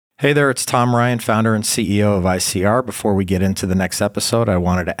Hey there, it's Tom Ryan, founder and CEO of ICR. Before we get into the next episode, I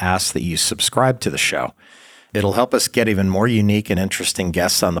wanted to ask that you subscribe to the show. It'll help us get even more unique and interesting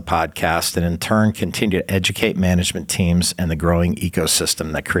guests on the podcast and in turn continue to educate management teams and the growing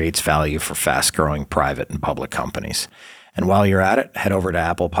ecosystem that creates value for fast-growing private and public companies. And while you're at it, head over to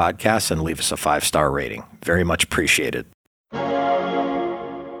Apple Podcasts and leave us a 5-star rating. Very much appreciated.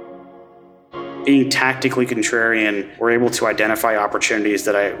 Being tactically contrarian, we're able to identify opportunities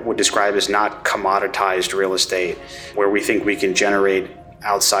that I would describe as not commoditized real estate, where we think we can generate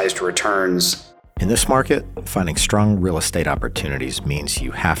outsized returns. In this market, finding strong real estate opportunities means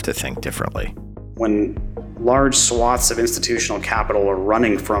you have to think differently. When large swaths of institutional capital are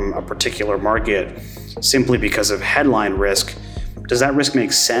running from a particular market simply because of headline risk, does that risk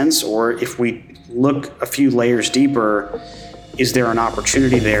make sense? Or if we look a few layers deeper, is there an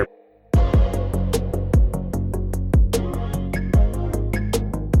opportunity there?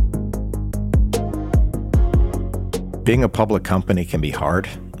 Being a public company can be hard.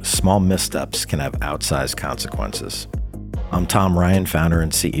 Small missteps can have outsized consequences. I'm Tom Ryan, founder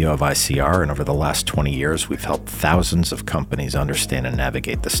and CEO of ICR, and over the last 20 years, we've helped thousands of companies understand and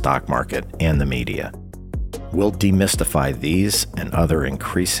navigate the stock market and the media. We'll demystify these and other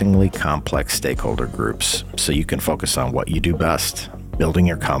increasingly complex stakeholder groups so you can focus on what you do best, building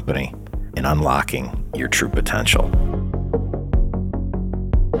your company and unlocking your true potential.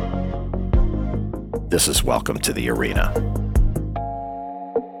 This is Welcome to the Arena.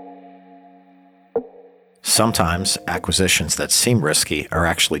 Sometimes acquisitions that seem risky are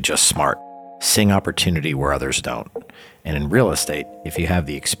actually just smart, seeing opportunity where others don't. And in real estate, if you have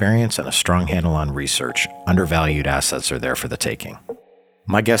the experience and a strong handle on research, undervalued assets are there for the taking.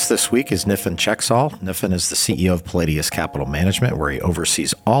 My guest this week is Nifin Cheksal. Nifin is the CEO of Palladius Capital Management, where he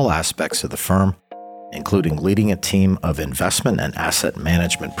oversees all aspects of the firm, including leading a team of investment and asset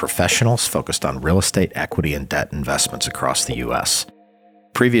management professionals focused on real estate, equity, and debt investments across the U.S.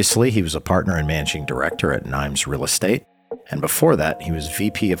 Previously, he was a partner and managing director at Nimes Real Estate, and before that, he was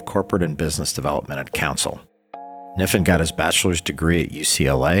VP of Corporate and Business Development at Counsel. Nifin got his bachelor's degree at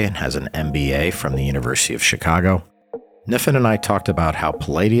UCLA and has an MBA from the University of Chicago. Nifin and I talked about how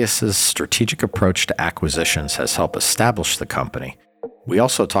Palladius's strategic approach to acquisitions has helped establish the company. We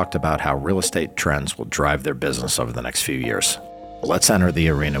also talked about how real estate trends will drive their business over the next few years. Let's enter the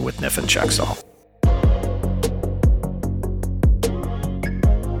arena with Nifin Cheksal.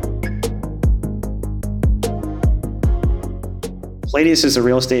 Palladius is a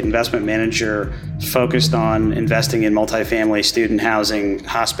real estate investment manager focused on investing in multifamily, student housing,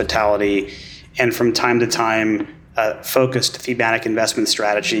 hospitality, and from time to time, focused thematic investment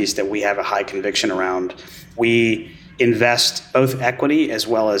strategies that we have a high conviction around. We invest both equity as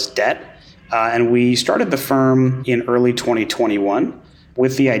well as debt. And we started the firm in early 2021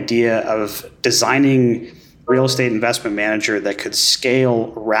 with the idea of designing real estate investment manager that could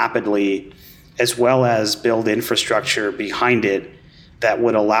scale rapidly as well as build infrastructure behind it that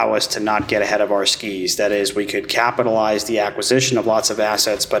would allow us to not get ahead of our skis. That is, we could capitalize the acquisition of lots of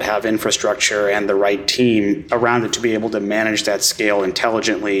assets, but have infrastructure and the right team around it to be able to manage that scale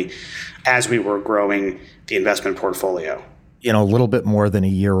intelligently as we were growing the investment portfolio. You know, a little bit more than a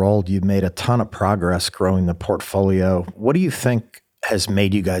year old, you've made a ton of progress growing the portfolio. What do you think has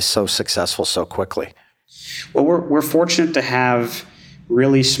made you guys so successful so quickly? Well, we're fortunate to have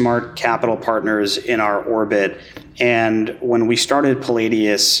really smart capital partners in our orbit. And when we started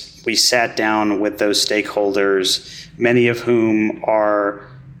Palladius, we sat down with those stakeholders, many of whom are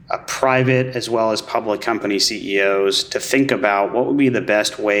private as well as public company CEOs, to think about what would be the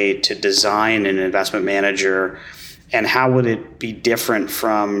best way to design an investment manager and how would it be different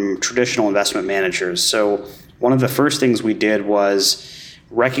from traditional investment managers. So one of the first things we did was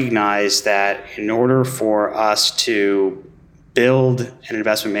recognize that in order for us to build an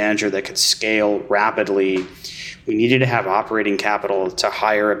investment manager that could scale rapidly, we needed to have operating capital to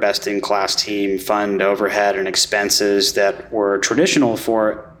hire a best-in-class team, fund overhead and expenses that were traditional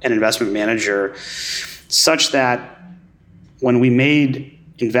for an investment manager, such that when we made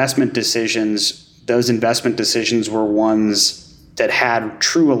investment decisions, those investment decisions were ones that had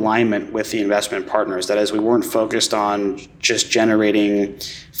true alignment with the investment partners. That is, we weren't focused on just generating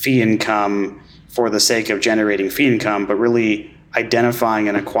fee income for the sake of generating fee income, but really identifying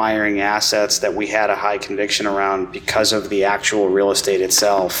and acquiring assets that we had a high conviction around because of the actual real estate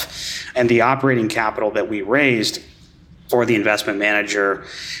itself. And the operating capital that we raised for the investment manager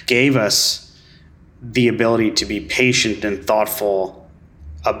gave us the ability to be patient and thoughtful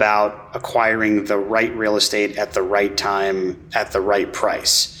about acquiring the right real estate at the right time, at the right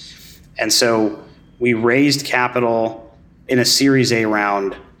price. And so we raised capital in a Series A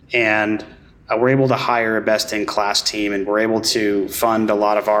round And we're able to hire a best-in-class team, and we're able to fund a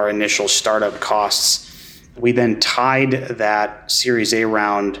lot of our initial startup costs. We then tied that Series A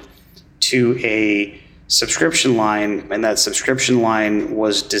round to a subscription line, and that subscription line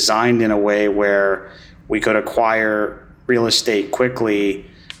was designed in a way where we could acquire real estate quickly,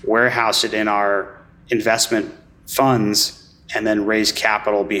 warehouse it in our investment funds, and then raise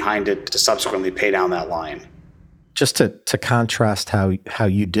capital behind it to subsequently pay down that line. Just to contrast how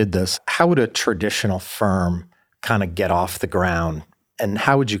you did this, how would a traditional firm kind of get off the ground? And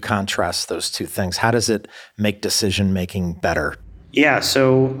how would you contrast those two things? How does it make decision-making better? Yeah,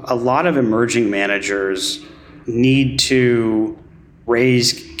 so a lot of emerging managers need to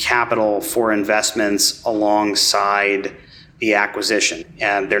raise capital for investments alongside the acquisition.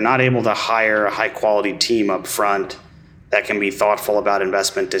 And they're not able to hire a high-quality team up front that can be thoughtful about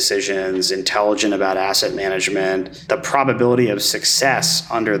investment decisions, intelligent about asset management. The probability of success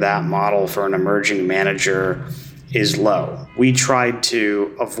under that model for an emerging manager is low. We tried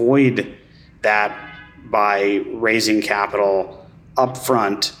to avoid that by raising capital up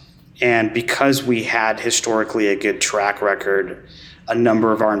front. And because we had historically a good track record, a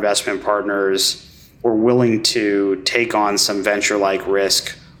number of our investment partners were willing to take on some venture-like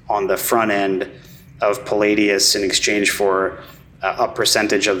risk on the front end of Palladius in exchange for a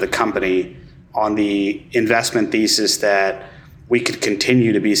percentage of the company on the investment thesis that we could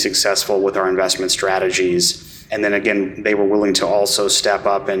continue to be successful with our investment strategies. And then again, they were willing to also step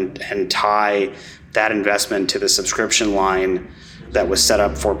up and tie that investment to the subscription line that was set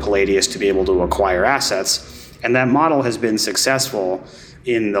up for Palladius to be able to acquire assets. And that model has been successful.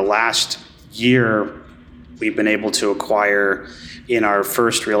 In the last year, we've been able to acquire in our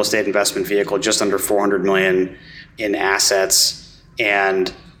first real estate investment vehicle just under $400 million in assets.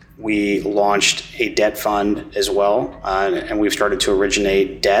 And we launched a debt fund as well. And we've started to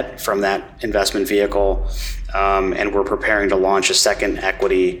originate debt from that investment vehicle. And we're preparing to launch a second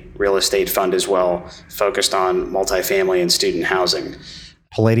equity real estate fund as well, focused on multifamily and student housing.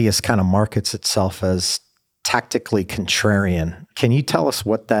 Palladius kind of markets itself as tactically contrarian. Can you tell us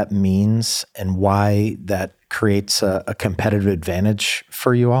what that means and why that creates a competitive advantage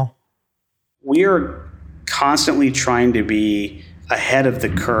for you all? We are constantly trying to be ahead of the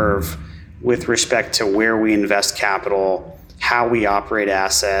curve with respect to where we invest capital, how we operate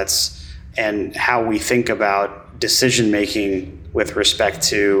assets, and how we think about decision-making with respect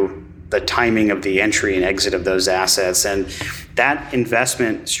to the timing of the entry and exit of those assets. And that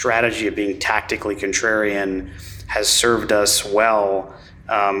investment strategy of being tactically contrarian has served us well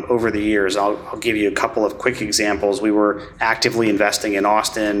over the years. I'll give you a couple of quick examples. We were actively investing in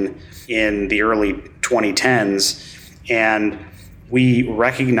Austin in the early 2010s, and we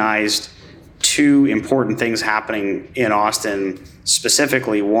recognized two important things happening in Austin.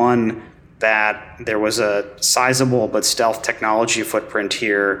 Specifically, one, that there was a sizable but stealth technology footprint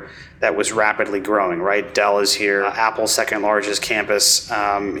here that was rapidly growing, right? Dell is here. Apple's second largest campus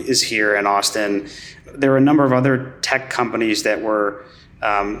is here in Austin. There were a number of other tech companies that were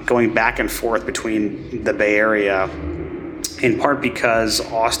going back and forth between the Bay Area, in part because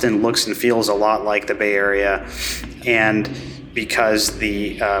Austin looks and feels a lot like the Bay Area, and because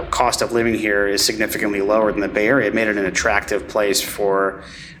the cost of living here is significantly lower than the Bay Area. It made it an attractive place for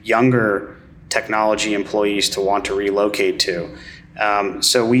younger technology employees to want to relocate to.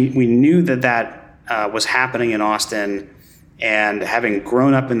 So we knew that was happening in Austin, and having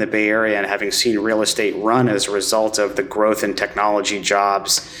grown up in the Bay Area and having seen real estate run as a result of the growth in technology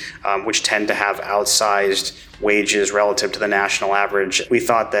jobs, which tend to have outsized wages relative to the national average, we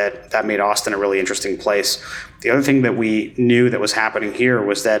thought that made Austin a really interesting place. The other thing that we knew that was happening here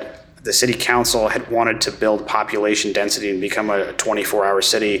was that the city council had wanted to build population density and become a 24-hour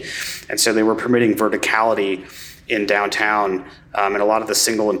city. And so they were permitting verticality in downtown. And a lot of the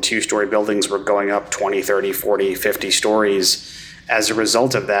single and two-story buildings were going up 20, 30, 40, 50 stories as a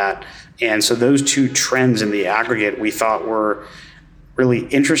result of that. And so those two trends in the aggregate we thought were really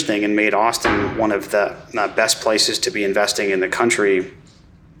interesting and made Austin one of the best places to be investing in the country.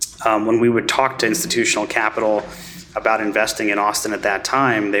 When we would talk to institutional capital about investing in Austin at that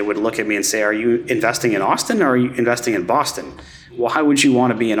time, they would look at me and say, "Are you investing in Austin or are you investing in Boston? Why would you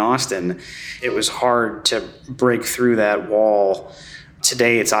want to be in Austin?" It was hard to break through that wall.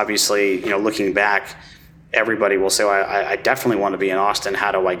 Today, it's obviously, looking back, everybody will say, well, I definitely want to be in Austin.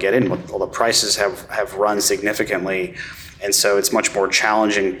 How do I get in? Well, the prices have run significantly. And so it's much more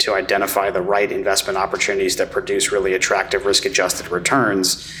challenging to identify the right investment opportunities that produce really attractive risk-adjusted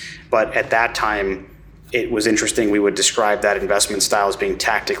returns. But at that time, it was interesting, we would describe that investment style as being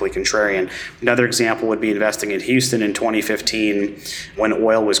tactically contrarian. Another example would be investing in Houston in 2015 when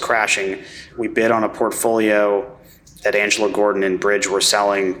oil was crashing. We bid on a portfolio that Angelo Gordon and Bridge were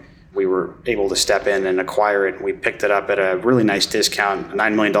selling. We were able to step in and acquire it. We picked it up at a really nice discount, a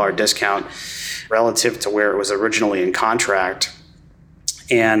 $9 million discount relative to where it was originally in contract.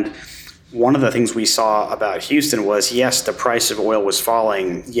 And one of the things we saw about Houston was, yes, the price of oil was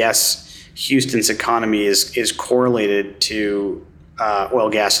falling. Yes, Houston's economy is correlated to oil,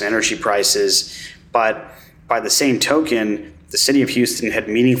 gas, and energy prices. But by the same token, the city of Houston had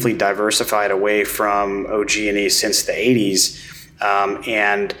meaningfully diversified away from OG&E since the 80s.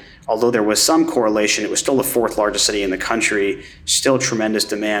 And although there was some correlation, it was still the fourth largest city in the country, still tremendous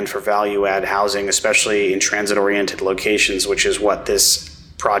demand for value-add housing, especially in transit-oriented locations, which is what this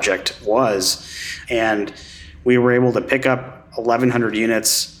project was. And we were able to pick up 1,100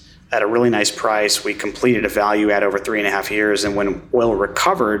 units at a really nice price. We completed a value add over 3.5 years. And when oil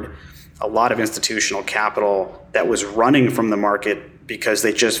recovered, a lot of institutional capital that was running from the market because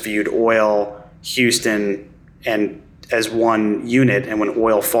they just viewed oil, Houston, and as one unit. And when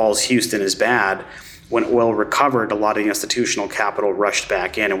oil falls, Houston is bad. When oil recovered, a lot of the institutional capital rushed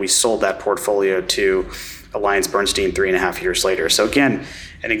back in, and we sold that portfolio to AllianceBernstein 3.5 years later. So again,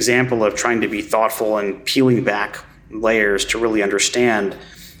 an example of trying to be thoughtful and peeling back layers to really understand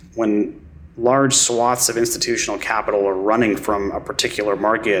when large swaths of institutional capital are running from a particular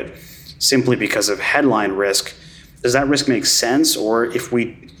market simply because of headline risk, does that risk make sense? Or if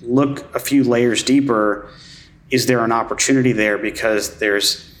we look a few layers deeper, is there an opportunity there because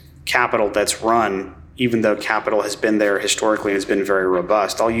there's capital that's run, even though capital has been there historically and has been very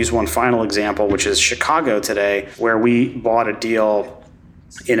robust? I'll use one final example, which is Chicago today, where we bought a deal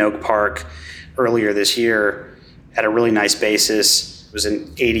in Oak Park earlier this year at a really nice basis. It was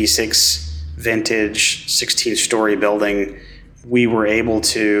an 86 vintage, 16-story building. We were able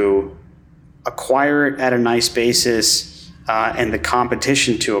to acquire it at a nice basis, and the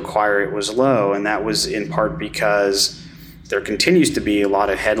competition to acquire it was low. And that was in part because there continues to be a lot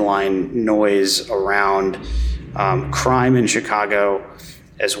of headline noise around crime in Chicago,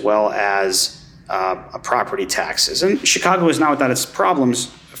 as well as property taxes. And Chicago is not without its problems,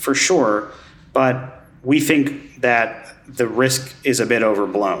 for sure, but we think that the risk is a bit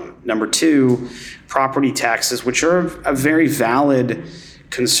overblown. Number two, property taxes, which are a very valid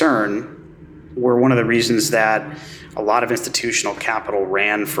concern, were one of the reasons that a lot of institutional capital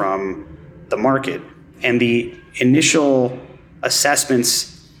ran from the market. And the initial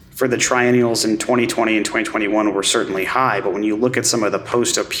assessments for the triennials in 2020 and 2021 were certainly high, but when you look at some of the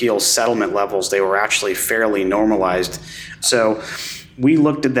post-appeal settlement levels, they were actually fairly normalized. So we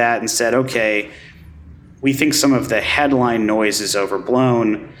looked at that and said, okay, we think some of the headline noise is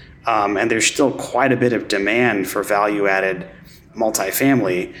overblown, and there's still quite a bit of demand for value-added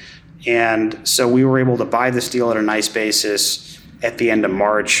multifamily. And so we were able to buy this deal at a nice basis at the end of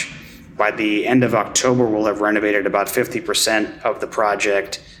March. By the end of October, we'll have renovated about 50% of the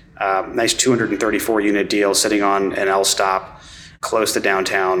project. Nice 234-unit deal sitting on an L-stop close to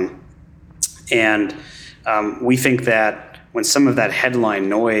downtown. And we think that when some of that headline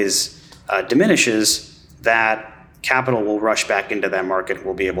noise diminishes, that capital will rush back into that market and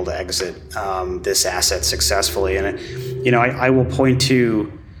we'll be able to exit this asset successfully. And I will point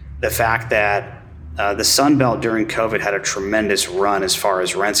to the fact that the Sun Belt during COVID had a tremendous run as far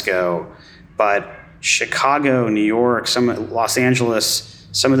as rents go, but Chicago, New York, Los Angeles,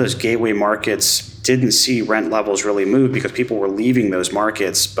 some of those gateway markets didn't see rent levels really move because people were leaving those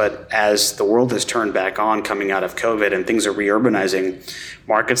markets. But as the world has turned back on coming out of COVID and things are reurbanizing,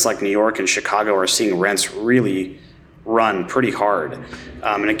 markets like New York and Chicago are seeing rents really run pretty hard.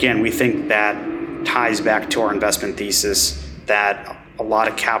 And again, we think that ties back to our investment thesis that a lot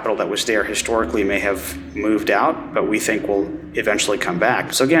of capital that was there historically may have moved out, but we think will eventually come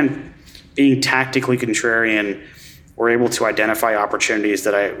back. So again, being tactically contrarian, we're able to identify opportunities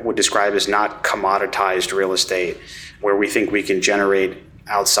that I would describe as not commoditized real estate, where we think we can generate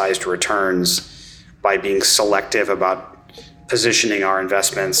outsized returns by being selective about positioning our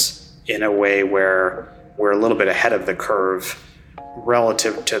investments in a way where we're a little bit ahead of the curve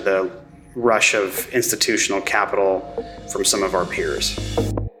relative to the rush of institutional capital from some of our peers.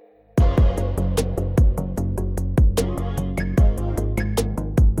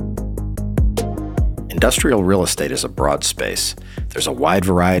 Industrial real estate is a broad space. There's a wide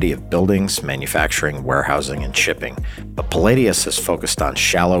variety of buildings, manufacturing, warehousing, and shipping, but Palladius is focused on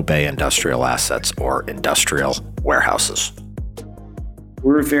shallow bay industrial assets or industrial warehouses.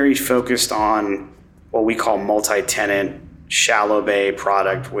 We're very focused on what we call multi-tenant shallow bay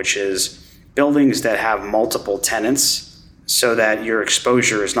product, which is buildings that have multiple tenants so that your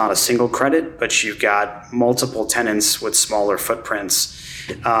exposure is not a single credit, but you've got multiple tenants with smaller footprints.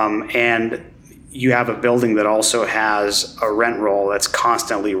 And you have a building that also has a rent roll that's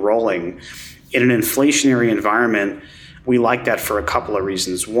constantly rolling. In an inflationary environment, we like that for a couple of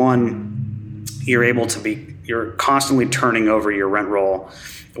reasons. One, you're constantly turning over your rent roll,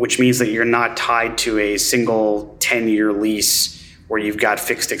 which means that you're not tied to a single 10-year lease where you've got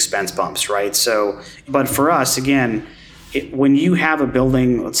fixed expense bumps, right? So, but for us, again, when you have a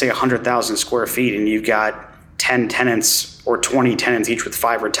building, let's say 100,000 square feet, and you've got 10 tenants or 20 tenants each with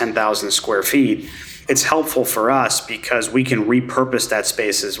 5 or 10,000 square feet, it's helpful for us because we can repurpose that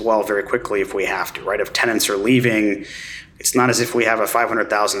space as well very quickly if we have to, right? If tenants are leaving, it's not as if we have a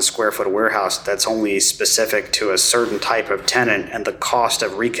 500,000 square foot warehouse that's only specific to a certain type of tenant, and the cost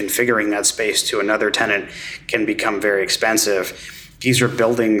of reconfiguring that space to another tenant can become very expensive. These are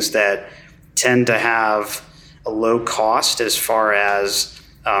buildings that tend to have a low cost as far as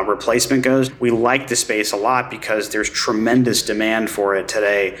replacement goes. We like the space a lot because there's tremendous demand for it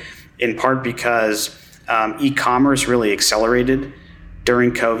today, in part because e-commerce really accelerated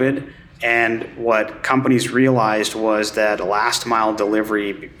during COVID. And what companies realized was that last mile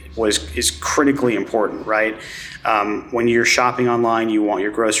delivery is critically important, right? When you're shopping online, you want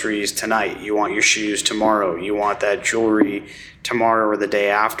your groceries tonight, you want your shoes tomorrow, you want that jewelry tomorrow or the day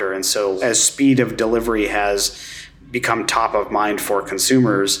after. And so as speed of delivery has become top of mind for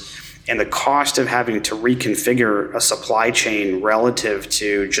consumers, and the cost of having to reconfigure a supply chain relative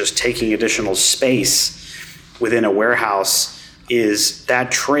to just taking additional space within a warehouse, is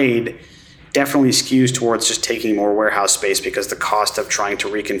that trade definitely skews towards just taking more warehouse space because the cost of trying to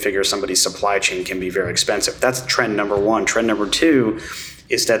reconfigure somebody's supply chain can be very expensive. That's trend number one. Trend number two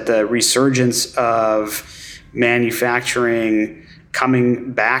is that the resurgence of manufacturing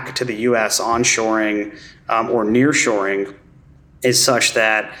coming back to the U.S., onshoring or nearshoring, is such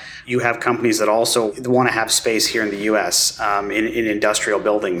that you have companies that also want to have space here in the U.S. In industrial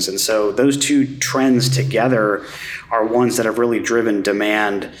buildings. And so those two trends together are ones that have really driven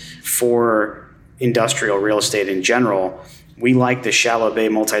demand for industrial real estate in general. We like the shallow bay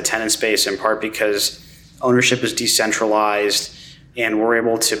multi-tenant space in part because ownership is decentralized and we're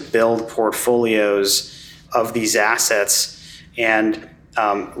able to build portfolios of these assets. And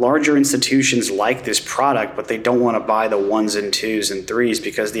larger institutions like this product, but they don't want to buy the 1s and 2s and 3s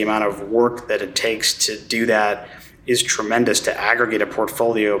because the amount of work that it takes to do that is tremendous to aggregate a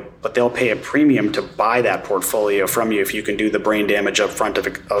portfolio, but they'll pay a premium to buy that portfolio from you if you can do the brain damage up front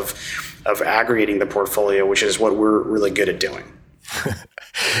of aggregating the portfolio, which is what we're really good at doing.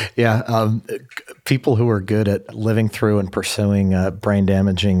 Yeah. People who are good at living through and pursuing brain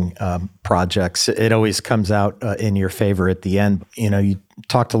damaging projects, it always comes out in your favor at the end. You know, you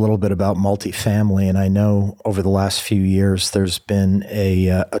talked a little bit about multifamily, and I know over the last few years there's been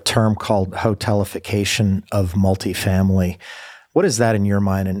a term called hotelification of multifamily. What is that in your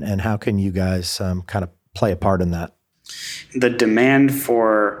mind, and how can you guys kind of play a part in that? The demand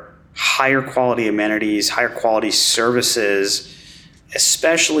for higher quality amenities, higher quality services,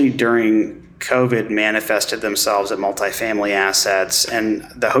 especially during COVID, manifested themselves at multifamily assets. And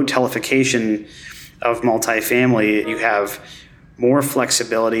the hotelification of multifamily, you have more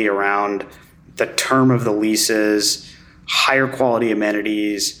flexibility around the term of the leases, higher quality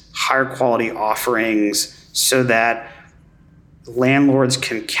amenities, higher quality offerings, so that landlords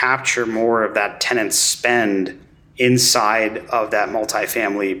can capture more of that tenant spend inside of that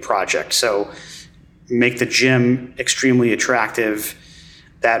multifamily project. So make the gym extremely attractive.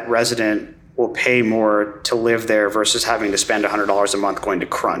 That resident will pay more to live there versus having to spend $100 a month going to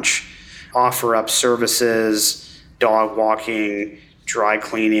Crunch. Offer up services, dog walking, dry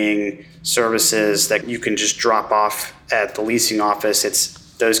cleaning services that you can just drop off at the leasing office. It's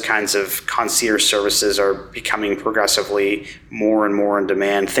those kinds of concierge services are becoming progressively more and more in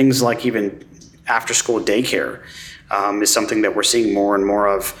demand. Things like even after-school daycare is something that we're seeing more and more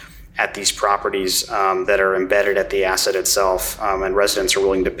of at these properties that are embedded at the asset itself, and residents are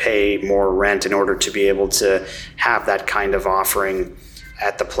willing to pay more rent in order to be able to have that kind of offering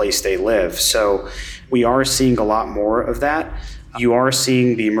at the place they live. So we are seeing a lot more of that. You are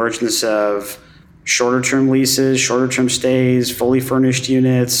seeing the emergence of shorter-term leases, shorter-term stays, fully furnished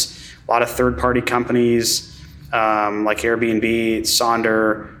units, a lot of third-party companies like Airbnb,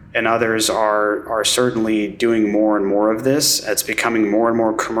 Sonder, and others are certainly doing more and more of this. It's becoming more and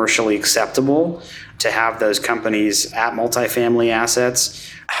more commercially acceptable to have those companies at multifamily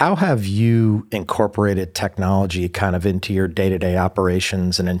assets. How have you incorporated technology kind of into your day-to-day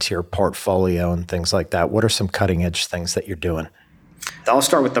operations and into your portfolio and things like that? What are some cutting-edge things that you're doing? I'll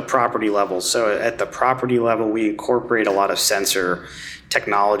start with the property level. So at the property level, we incorporate a lot of sensor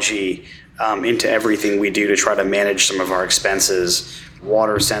technology into everything we do to try to manage some of our expenses,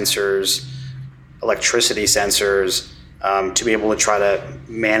 water sensors, electricity sensors, to be able to try to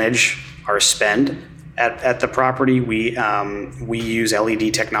manage our spend. At the property, we use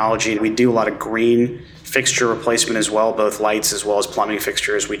LED technology. We do a lot of green fixture replacement as well, both lights as well as plumbing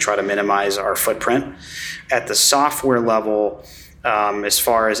fixtures. We try to minimize our footprint. At the software level, as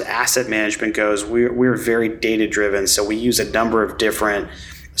far as asset management goes, we're very data-driven, so we use a number of different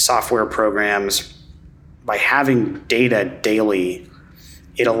software programs. By having data daily,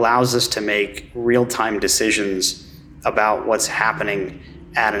 it allows us to make real-time decisions about what's happening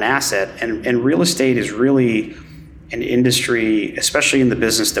at an asset. And real estate is really an industry, especially in the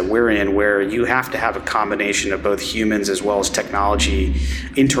business that we're in, where you have to have a combination of both humans as well as technology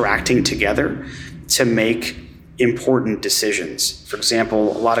interacting together to make important decisions. For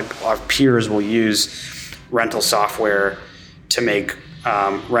example, a lot of our peers will use rental software to make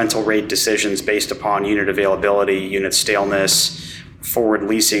rental rate decisions based upon unit availability, unit staleness, forward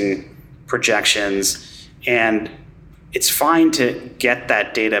leasing projections. And it's fine to get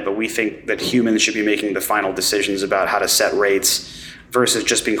that data, but we think that humans should be making the final decisions about how to set rates versus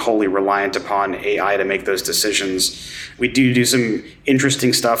just being wholly reliant upon AI to make those decisions. We do some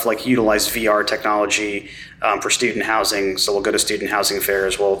interesting stuff like utilize VR technology for student housing. So we'll go to student housing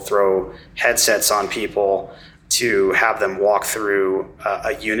fairs, we'll throw headsets on people to have them walk through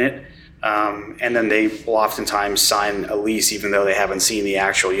a unit. And then they will oftentimes sign a lease even though they haven't seen the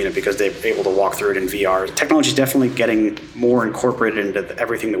actual unit because they're able to walk through it in VR. Technology is definitely getting more incorporated into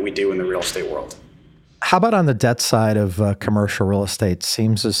everything that we do in the real estate world. How about on the debt side of commercial real estate?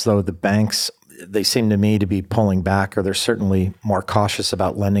 Seems as though the banks, they seem to me to be pulling back, or they're certainly more cautious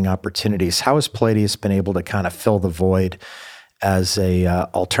about lending opportunities. How has Palladius been able to kind of fill the void as a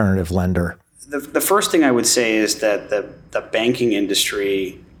alternative lender? The first thing I would say is that the banking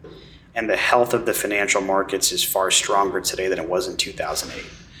industry and the health of the financial markets is far stronger today than it was in 2008.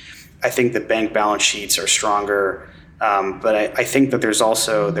 I think the bank balance sheets are stronger, but I think that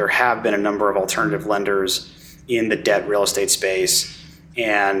there have been a number of alternative lenders in the debt real estate space,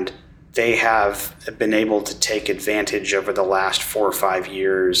 and they have been able to take advantage over the last 4 or 5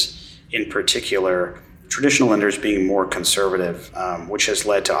 years, in particular, traditional lenders being more conservative, which has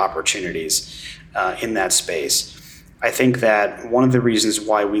led to opportunities in that space. I think that one of the reasons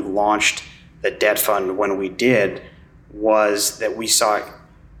why we launched the debt fund when we did was that we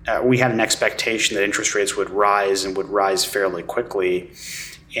had an expectation that interest rates would rise and would rise fairly quickly.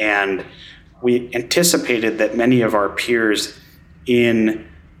 And we anticipated that many of our peers in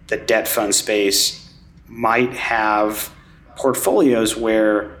the debt fund space might have portfolios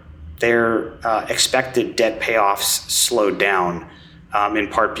where their expected debt payoffs slowed down. In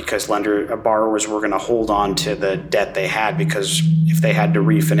part because borrowers were going to hold on to the debt they had because if they had to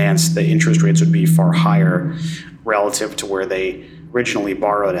refinance, the interest rates would be far higher relative to where they originally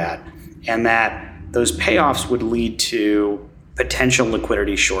borrowed at. And that those payoffs would lead to potential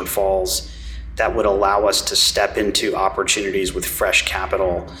liquidity shortfalls that would allow us to step into opportunities with fresh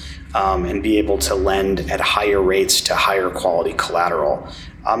capital and be able to lend at higher rates to higher quality collateral.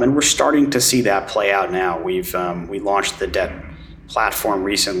 And we're starting to see that play out now. We launched the debt platform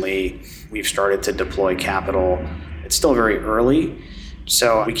recently. We've started to deploy capital. It's still very early,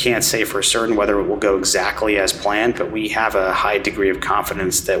 so we can't say for certain whether it will go exactly as planned, but we have a high degree of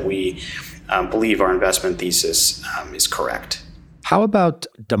confidence that we believe our investment thesis is correct. How about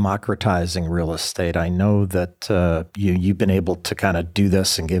democratizing real estate? I know that you've been able to kind of do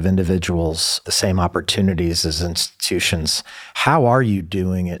this and give individuals the same opportunities as institutions. How are you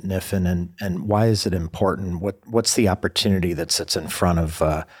doing it, Nitin, and why is it important? What's the opportunity that sits in front of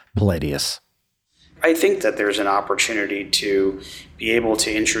Palladius? I think that there's an opportunity to be able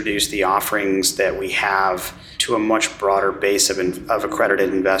to introduce the offerings that we have to a much broader base of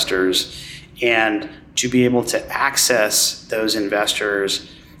accredited investors, and to be able to access those investors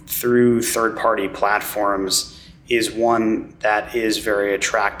through third-party platforms is one that is very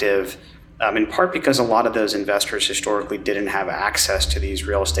attractive, in part because a lot of those investors historically didn't have access to these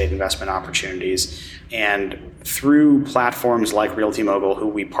real estate investment opportunities. And through platforms like Realty Mogul, who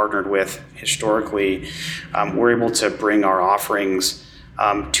we partnered with historically, we're able to bring our offerings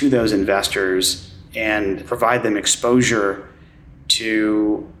to those investors and provide them exposure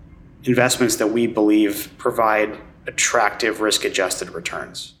to investments that we believe provide attractive risk-adjusted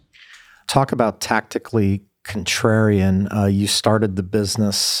returns. Talk about tactically contrarian. You started the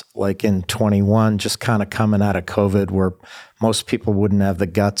business like in 21, just kind of coming out of COVID, where most people wouldn't have the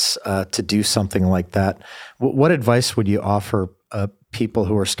guts to do something like that. What advice would you offer people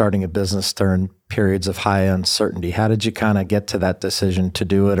who are starting a business during periods of high uncertainty. How did you kind of get to that decision to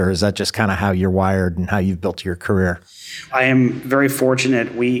do it? Or is that just kind of how you're wired and how you've built your career? I am very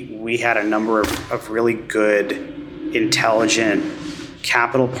fortunate. We had a number of really good, intelligent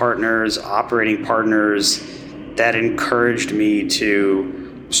capital partners, operating partners that encouraged me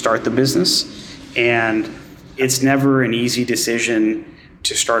to start the business. And it's never an easy decision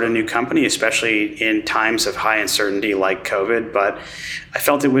to start a new company, especially in times of high uncertainty like COVID. But I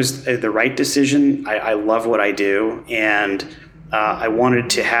felt it was the right decision. I love what I do. And I wanted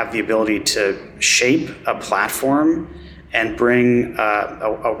to have the ability to shape a platform and bring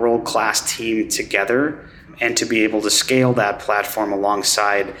a world-class team together and to be able to scale that platform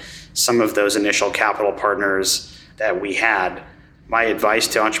alongside some of those initial capital partners that we had. My advice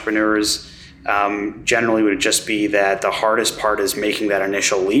to entrepreneurs generally would just be that the hardest part is making that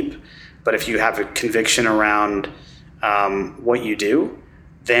initial leap. But if you have a conviction around what you do,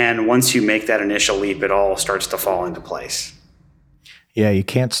 then once you make that initial leap, it all starts to fall into place. Yeah, you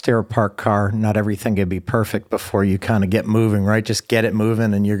can't steer a parked car. Not everything can be perfect before you kind of get moving, right? Just get it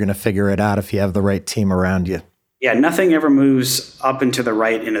moving and you're going to figure it out if you have the right team around you. Yeah, nothing ever moves up and to the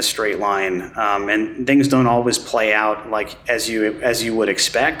right in a straight line, and things don't always play out like as you would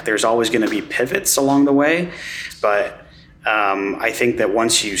expect. There's always going to be pivots along the way, but I think that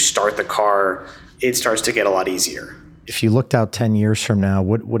once you start the car, it starts to get a lot easier. If you looked out 10 years from now,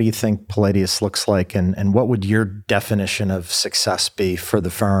 what do you think Palladius looks like, and what would your definition of success be for the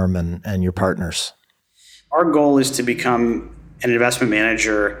firm and your partners? Our goal is to become an investment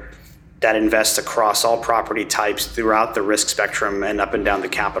manager that invests across all property types throughout the risk spectrum and up and down the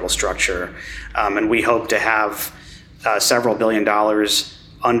capital structure. And we hope to have several $1 billion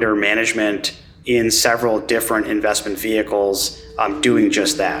under management in several different investment vehicles doing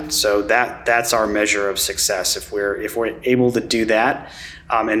just that. So that's our measure of success. If we're able to do that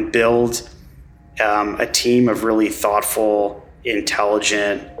and build a team of really thoughtful,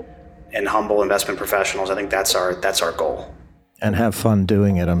 intelligent, and humble investment professionals, I think that's our goal. And have fun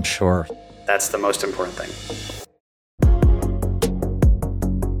doing it, I'm sure. That's the most important thing.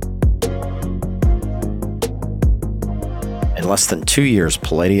 In less than 2 years,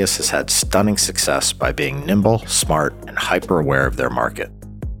 Palladius has had stunning success by being nimble, smart, and hyper-aware of their market.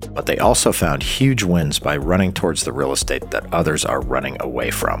 But they also found huge wins by running towards the real estate that others are running away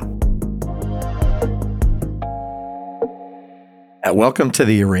from. At Welcome to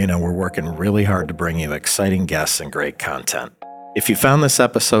the Arena, we're working really hard to bring you exciting guests and great content. If you found this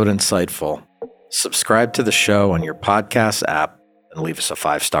episode insightful, subscribe to the show on your podcast app and leave us a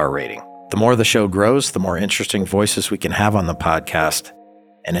 5-star rating. The more the show grows, the more interesting voices we can have on the podcast,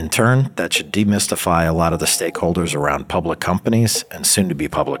 and in turn, that should demystify a lot of the stakeholders around public companies and soon-to-be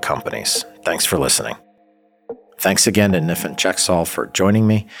public companies. Thanks for listening. Thanks again to Nifin Cheksal for joining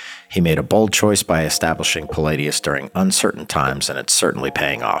me. He made a bold choice by establishing Palladius during uncertain times, and it's certainly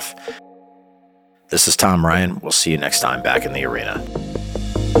paying off. This is Tom Ryan. We'll see you next time back in the arena.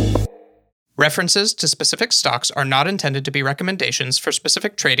 References to specific stocks are not intended to be recommendations for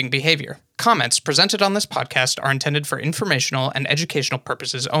specific trading behavior. Comments presented on this podcast are intended for informational and educational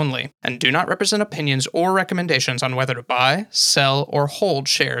purposes only, and do not represent opinions or recommendations on whether to buy, sell, or hold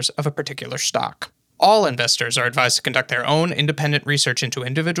shares of a particular stock. All investors are advised to conduct their own independent research into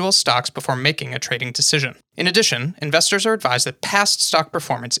individual stocks before making a trading decision. In addition, investors are advised that past stock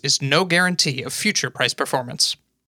performance is no guarantee of future price performance.